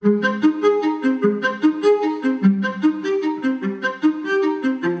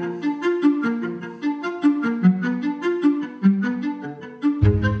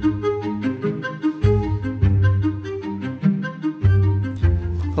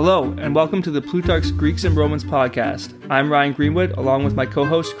Hello, and welcome to the Plutarch's Greeks and Romans podcast. I'm Ryan Greenwood, along with my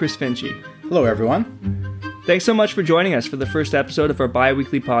co-host Chris Finchie. Hello, everyone. Thanks so much for joining us for the first episode of our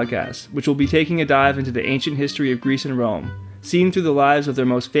bi-weekly podcast, which will be taking a dive into the ancient history of Greece and Rome, seen through the lives of their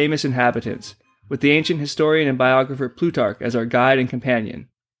most famous inhabitants, with the ancient historian and biographer Plutarch as our guide and companion.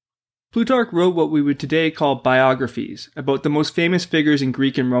 Plutarch wrote what we would today call biographies about the most famous figures in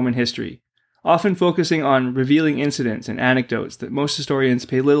Greek and Roman history, often focusing on revealing incidents and anecdotes that most historians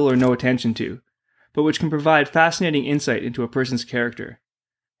pay little or no attention to, but which can provide fascinating insight into a person's character.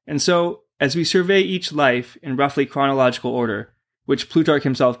 And so, as we survey each life in roughly chronological order, which Plutarch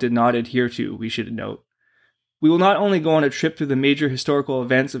himself did not adhere to, we should note, we will not only go on a trip through the major historical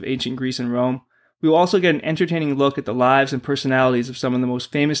events of ancient Greece and Rome, we will also get an entertaining look at the lives and personalities of some of the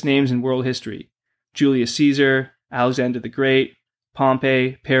most famous names in world history: Julius Caesar, Alexander the Great,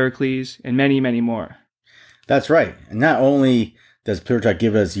 Pompey, Pericles, and many, many more. That's right. And not only does Plutarch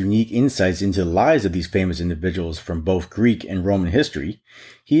give us unique insights into the lives of these famous individuals from both Greek and Roman history,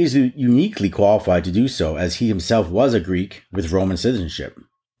 he is uniquely qualified to do so as he himself was a Greek with Roman citizenship.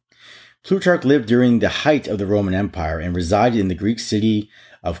 Plutarch lived during the height of the Roman Empire and resided in the Greek city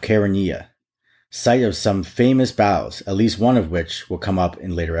of Chaeronea, site of some famous battles, at least one of which will come up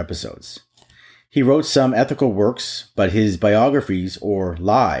in later episodes. He wrote some ethical works, but his biographies, or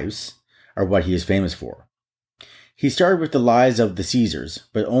lives, are what he is famous for. He started with the lives of the Caesars,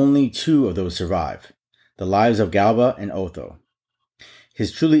 but only two of those survive, the lives of Galba and Otho.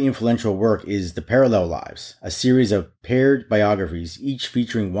 His truly influential work is The Parallel Lives, a series of paired biographies, each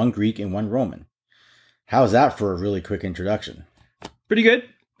featuring one Greek and one Roman. How's that for a really quick introduction? Pretty good.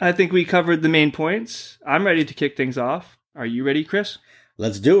 I think we covered the main points. I'm ready to kick things off. Are you ready, Chris?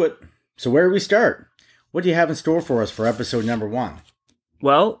 Let's do it. So where do we start? What do you have in store for us for episode number 1?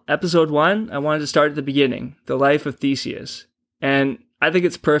 Well, episode 1, I wanted to start at the beginning, the life of Theseus. And I think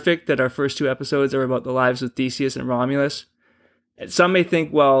it's perfect that our first 2 episodes are about the lives of Theseus and Romulus. Some may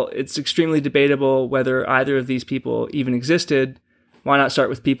think, well, it's extremely debatable whether either of these people even existed. Why not start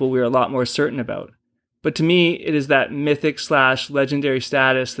with people we are a lot more certain about? But to me, it is that mythic/legendary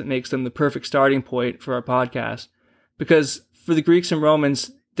status that makes them the perfect starting point for our podcast. Because for the Greeks and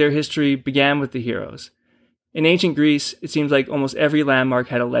Romans, their history began with the heroes. In ancient Greece, it seems like almost every landmark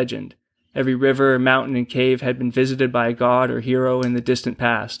had a legend. Every river, mountain, and cave had been visited by a god or hero in the distant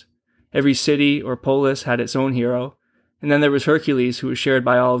past. Every city or polis had its own hero. And then there was Hercules, who was shared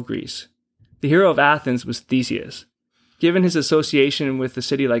by all of Greece. The hero of Athens was Theseus. Given his association with a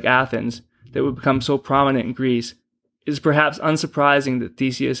city like Athens, that would become so prominent in Greece, it is perhaps unsurprising that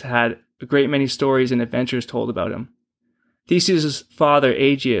Theseus had a great many stories and adventures told about him. Theseus' father,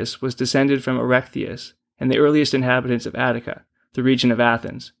 Aegeus, was descended from Erechtheus and the earliest inhabitants of Attica, the region of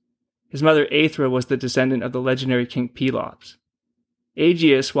Athens. His mother, Aethra, was the descendant of the legendary king Pelops.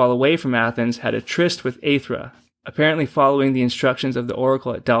 Aegeus, while away from Athens, had a tryst with Aethra, apparently following the instructions of the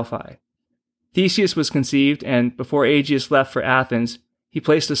oracle at Delphi. Theseus was conceived, and before Aegeus left for Athens, he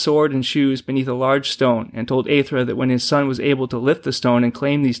placed a sword and shoes beneath a large stone and told Aethra that when his son was able to lift the stone and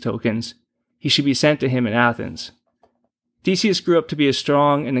claim these tokens, he should be sent to him in Athens. Theseus grew up to be a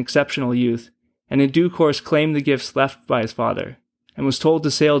strong and exceptional youth, and in due course claimed the gifts left by his father, and was told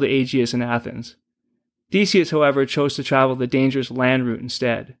to sail to Aegeus in Athens. Theseus, however, chose to travel the dangerous land route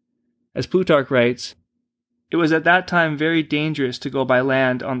instead. As Plutarch writes, "It was at that time very dangerous to go by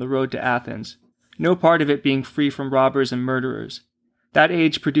land on the road to Athens, no part of it being free from robbers and murderers. That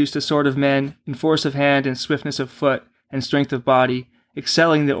age produced a sort of men, in force of hand and swiftness of foot and strength of body,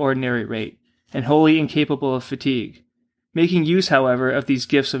 excelling the ordinary rate, and wholly incapable of fatigue, making use, however, of these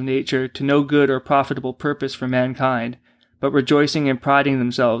gifts of nature to no good or profitable purpose for mankind, but rejoicing and priding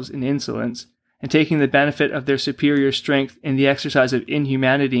themselves in insolence, and taking the benefit of their superior strength in the exercise of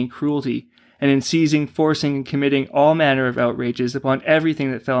inhumanity and cruelty, and in seizing, forcing, and committing all manner of outrages upon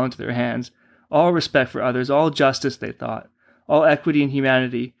everything that fell into their hands, all respect for others, all justice, they thought, all equity and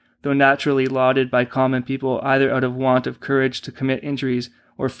humanity, though naturally lauded by common people either out of want of courage to commit injuries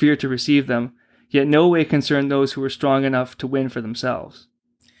or fear to receive them, yet no way concerned those who were strong enough to win for themselves."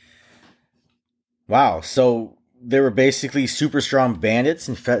 Wow, so they were basically super strong bandits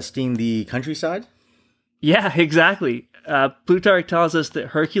infesting the countryside? Yeah, exactly. Plutarch tells us that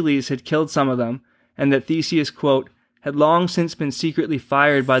Hercules had killed some of them, and that Theseus, quote, had long since been secretly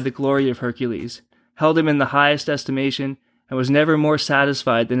fired by the glory of Hercules, held him in the highest estimation, and was never more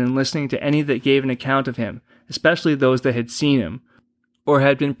satisfied than in listening to any that gave an account of him, especially those that had seen him, or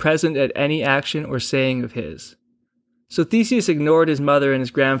had been present at any action or saying of his. So Theseus ignored his mother and his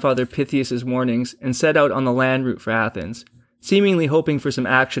grandfather Pythius' warnings and set out on the land route for Athens, seemingly hoping for some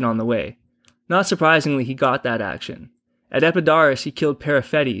action on the way. Not surprisingly, he got that action. At Epidaurus, he killed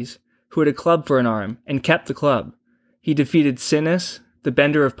Periphetes, who had a club for an arm, and kept the club. He defeated Sinis, the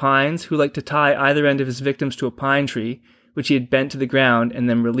bender of pines, who liked to tie either end of his victims to a pine tree, which he had bent to the ground and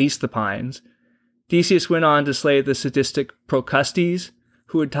then release the pines. Theseus went on to slay the sadistic Procustes,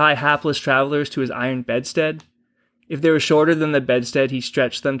 who would tie hapless travelers to his iron bedstead. If they were shorter than the bedstead, he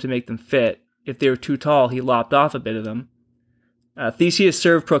stretched them to make them fit. If they were too tall, he lopped off a bit of them. Theseus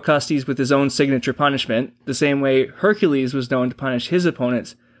served Procustes with his own signature punishment, the same way Hercules was known to punish his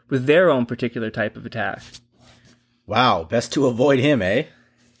opponents with their own particular type of attack. Wow, best to avoid him, eh?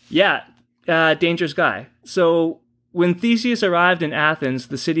 Yeah, dangerous guy. So, when Theseus arrived in Athens,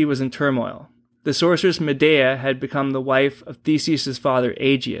 the city was in turmoil. The sorceress Medea had become the wife of Theseus' father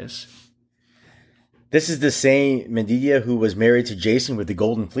Aegeus. This is the same Medea who was married to Jason with the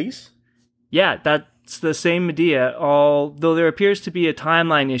golden fleece? Yeah, that's the same Medea, although there appears to be a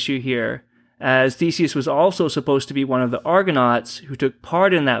timeline issue here, as Theseus was also supposed to be one of the Argonauts who took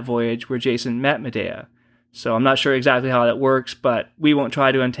part in that voyage where Jason met Medea. So I'm not sure exactly how that works, but we won't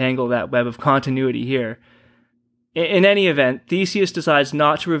try to untangle that web of continuity here. In any event, Theseus decides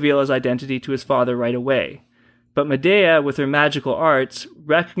not to reveal his identity to his father right away. But Medea, with her magical arts,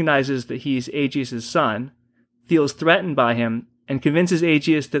 recognizes that he's Aegeus' son, feels threatened by him, and convinces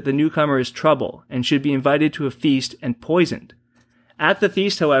Aegeus that the newcomer is trouble and should be invited to a feast and poisoned. At the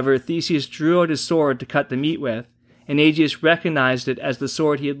feast, however, Theseus drew out his sword to cut the meat with, and Aegeus recognized it as the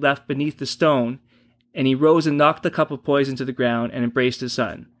sword he had left beneath the stone, and he rose and knocked the cup of poison to the ground and embraced his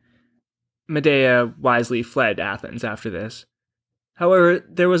son. Medea wisely fled Athens after this. However,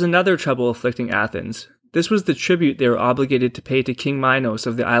 there was another trouble afflicting Athens. This was the tribute they were obligated to pay to King Minos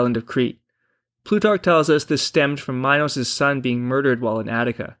of the island of Crete. Plutarch tells us this stemmed from Minos' son being murdered while in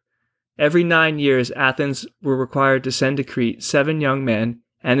Attica. Every 9 years, Athens were required to send to Crete 7 young men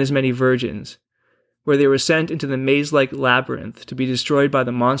and as many virgins, where they were sent into the maze-like labyrinth to be destroyed by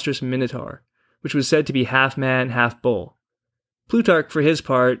the monstrous Minotaur, which was said to be half man, half bull. Plutarch, for his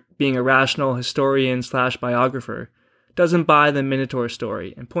part, being a rational historian/biographer, doesn't buy the Minotaur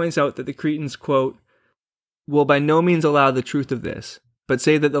story and points out that the Cretans, quote, will by no means allow the truth of this, but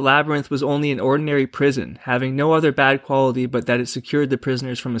say that the labyrinth was only an ordinary prison, having no other bad quality but that it secured the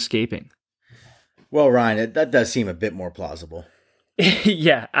prisoners from escaping. Well, Ryan, that does seem a bit more plausible.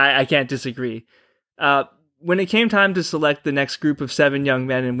 Yeah, I can't disagree. When it came time to select the next group of 7 young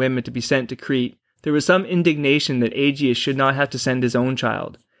men and women to be sent to Crete, there was some indignation that Aegeus should not have to send his own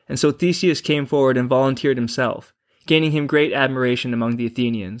child, and so Theseus came forward and volunteered himself, gaining him great admiration among the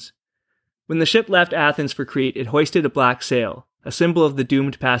Athenians. When the ship left Athens for Crete, it hoisted a black sail, a symbol of the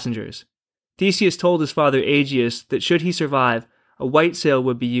doomed passengers. Theseus told his father Aegeus that should he survive, a white sail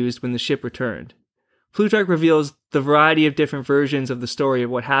would be used when the ship returned. Plutarch reveals the variety of different versions of the story of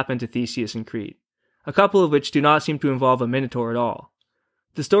what happened to Theseus in Crete, a couple of which do not seem to involve a minotaur at all.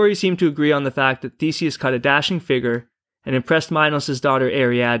 The stories seem to agree on the fact that Theseus cut a dashing figure and impressed Minos' daughter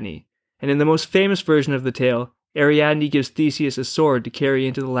Ariadne, and in the most famous version of the tale, Ariadne gives Theseus a sword to carry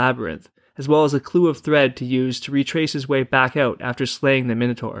into the labyrinth, as well as a clue of thread to use to retrace his way back out after slaying the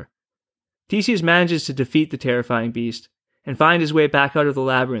Minotaur. Theseus manages to defeat the terrifying beast and find his way back out of the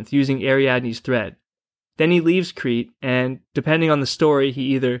labyrinth using Ariadne's thread. Then he leaves Crete, and, depending on the story, he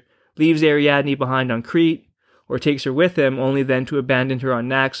either leaves Ariadne behind on Crete, or takes her with him only then to abandon her on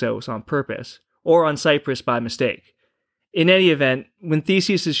Naxos on purpose, or on Cyprus by mistake. In any event, when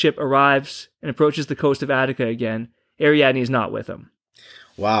Theseus' ship arrives and approaches the coast of Attica again, Ariadne is not with him.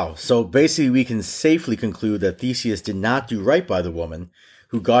 Wow, so basically we can safely conclude that Theseus did not do right by the woman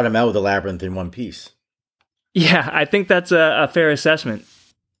who got him out of the labyrinth in one piece. Yeah, I think that's a fair assessment.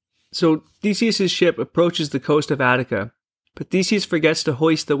 So Theseus' ship approaches the coast of Attica, but Theseus forgets to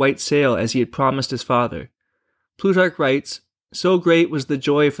hoist the white sail as he had promised his father. Plutarch writes, "So great was the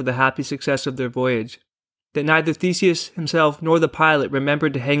joy for the happy success of their voyage, that neither Theseus himself nor the pilot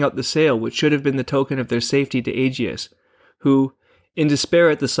remembered to hang out the sail which should have been the token of their safety to Aegeus, who, in despair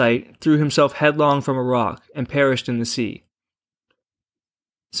at the sight, threw himself headlong from a rock and perished in the sea."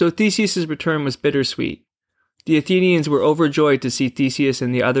 So Theseus' return was bittersweet. The Athenians were overjoyed to see Theseus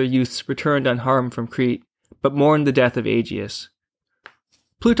and the other youths returned unharmed from Crete, but mourned the death of Aegeus.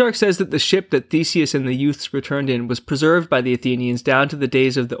 Plutarch says that the ship that Theseus and the youths returned in was preserved by the Athenians down to the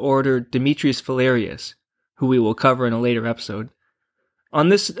days of the orator Demetrius Phalereus, who we will cover in a later episode. On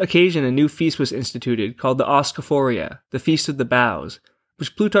this occasion, a new feast was instituted called the Oskophoria, the Feast of the Boughs,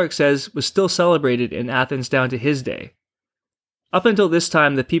 which Plutarch says was still celebrated in Athens down to his day. Up until this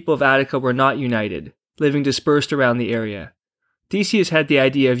time, the people of Attica were not united, living dispersed around the area. Theseus had the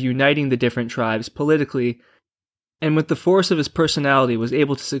idea of uniting the different tribes politically, and with the force of his personality was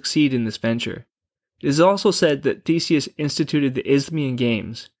able to succeed in this venture. It is also said that Theseus instituted the Isthmian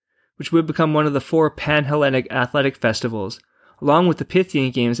Games, which would become one of the 4 Pan-Hellenic athletic festivals, along with the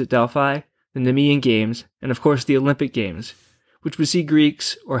Pythian Games at Delphi, the Nemean Games, and of course the Olympic Games, which would see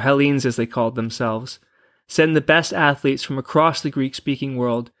Greeks, or Hellenes as they called themselves, send the best athletes from across the Greek-speaking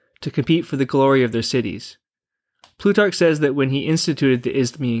world to compete for the glory of their cities. Plutarch says that when he instituted the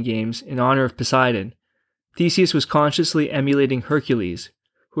Isthmian Games in honor of Poseidon, Theseus was consciously emulating Hercules,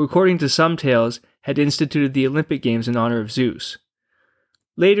 who according to some tales had instituted the Olympic Games in honor of Zeus.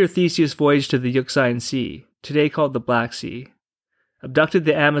 Later, Theseus voyaged to the Euxine Sea, today called the Black Sea, abducted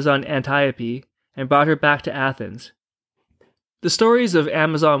the Amazon Antiope, and brought her back to Athens. The stories of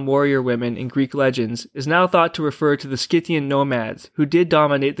Amazon warrior women in Greek legends is now thought to refer to the Scythian nomads who did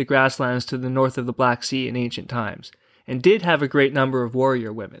dominate the grasslands to the north of the Black Sea in ancient times, and did have a great number of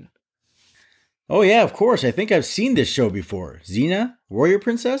warrior women. Oh yeah, of course. I think I've seen this show before. Xena, Warrior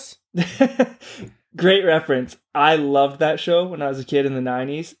Princess? Great reference. I loved that show when I was a kid in the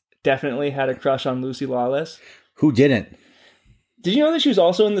 90s. Definitely had a crush on Lucy Lawless. Who didn't? Did you know that she was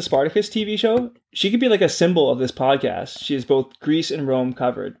also in the Spartacus TV show? She could be like a symbol of this podcast. She has both Greece and Rome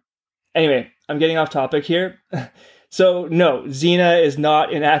covered. Anyway, I'm getting off topic here. So, no, Xena is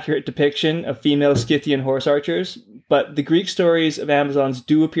not an accurate depiction of female Scythian horse archers, but the Greek stories of Amazons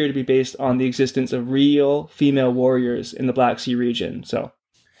do appear to be based on the existence of real female warriors in the Black Sea region. So,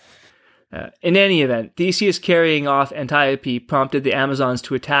 in any event, Theseus carrying off Antiope prompted the Amazons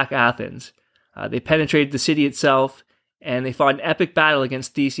to attack Athens. They penetrated the city itself, and they fought an epic battle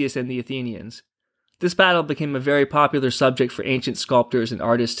against Theseus and the Athenians. This battle became a very popular subject for ancient sculptors and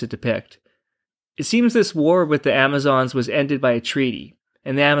artists to depict. It seems this war with the Amazons was ended by a treaty,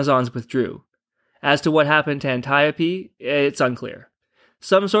 and the Amazons withdrew. As to what happened to Antiope, it's unclear.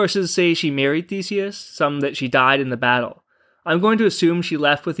 Some sources say she married Theseus, some that she died in the battle. I'm going to assume she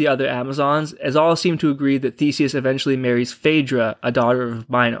left with the other Amazons, as all seem to agree that Theseus eventually marries Phaedra, a daughter of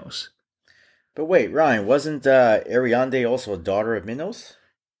Minos. But wait, Ryan, wasn't Ariadne also a daughter of Minos?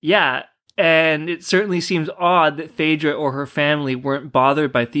 Yeah, and it certainly seems odd that Phaedra or her family weren't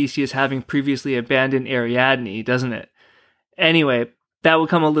bothered by Theseus having previously abandoned Ariadne, doesn't it? Anyway, that will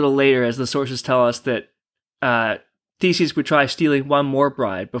come a little later as the sources tell us that Theseus would try stealing one more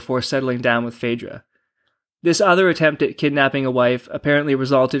bride before settling down with Phaedra. This other attempt at kidnapping a wife apparently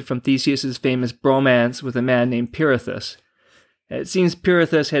resulted from Theseus's famous bromance with a man named Pirithous. It seems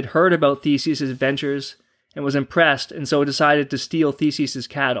Pirithous had heard about Theseus's adventures and was impressed, and so decided to steal Theseus's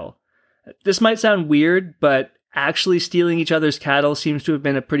cattle. This might sound weird, but actually stealing each other's cattle seems to have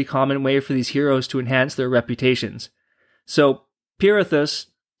been a pretty common way for these heroes to enhance their reputations. So Pirithous,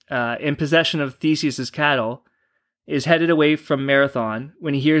 in possession of Theseus's cattle, is headed away from Marathon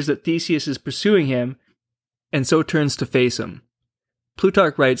when he hears that Theseus is pursuing him, and so turns to face him.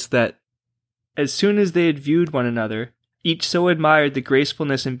 Plutarch writes that, as soon as they had viewed one another, each so admired the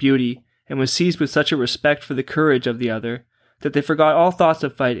gracefulness and beauty, and was seized with such a respect for the courage of the other, that they forgot all thoughts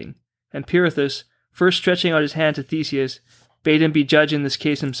of fighting, and Pirithous, first stretching out his hand to Theseus, bade him be judge in this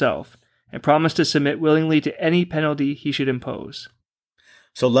case himself, and promised to submit willingly to any penalty he should impose.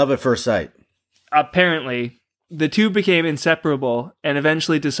 So love at first sight. Apparently, the two became inseparable, and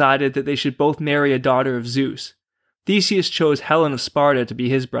eventually decided that they should both marry a daughter of Zeus. Theseus chose Helen of Sparta to be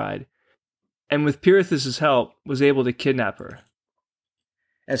his bride, and with Pirithous' help, was able to kidnap her.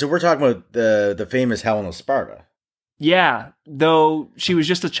 And so we're talking about the famous Helen of Sparta. Yeah, though she was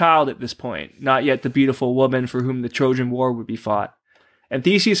just a child at this point, not yet the beautiful woman for whom the Trojan War would be fought. And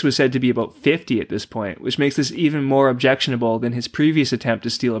Theseus was said to be about 50 at this point, which makes this even more objectionable than his previous attempt to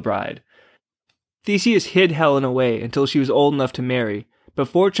steal a bride. Theseus hid Helen away until she was old enough to marry, but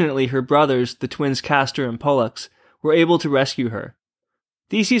fortunately her brothers, the twins Castor and Pollux, were able to rescue her.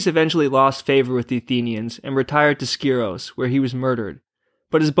 Theseus eventually lost favor with the Athenians and retired to Skyros, where he was murdered,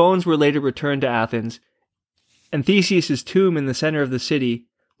 but his bones were later returned to Athens, and Theseus' tomb in the center of the city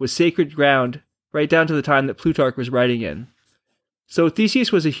was sacred ground right down to the time that Plutarch was writing in. So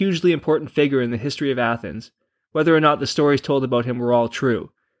Theseus was a hugely important figure in the history of Athens, whether or not the stories told about him were all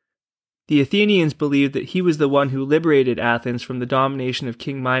true. The Athenians believed that he was the one who liberated Athens from the domination of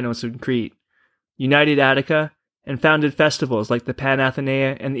King Minos in Crete, united Attica, and founded festivals like the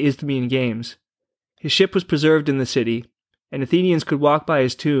Panathenaea and the Isthmian Games. His ship was preserved in the city, and Athenians could walk by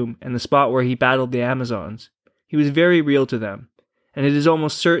his tomb and the spot where he battled the Amazons. He was very real to them, and it is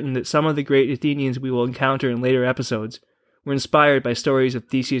almost certain that some of the great Athenians we will encounter in later episodes were inspired by stories of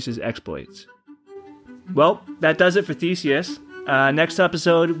Theseus' exploits. Well, that does it for Theseus. Next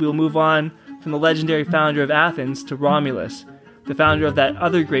episode, we'll move on from the legendary founder of Athens to Romulus, the founder of that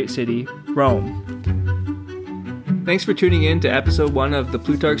other great city, Rome. Thanks for tuning in to episode 1 of the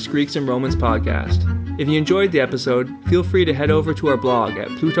Plutarch's, Greeks, and Romans podcast. If you enjoyed the episode, feel free to head over to our blog at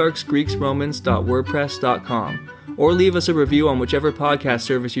plutarchsgreeksromans.wordpress.com or leave us a review on whichever podcast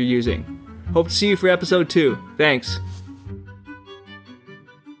service you're using. Hope to see you for episode 2. Thanks.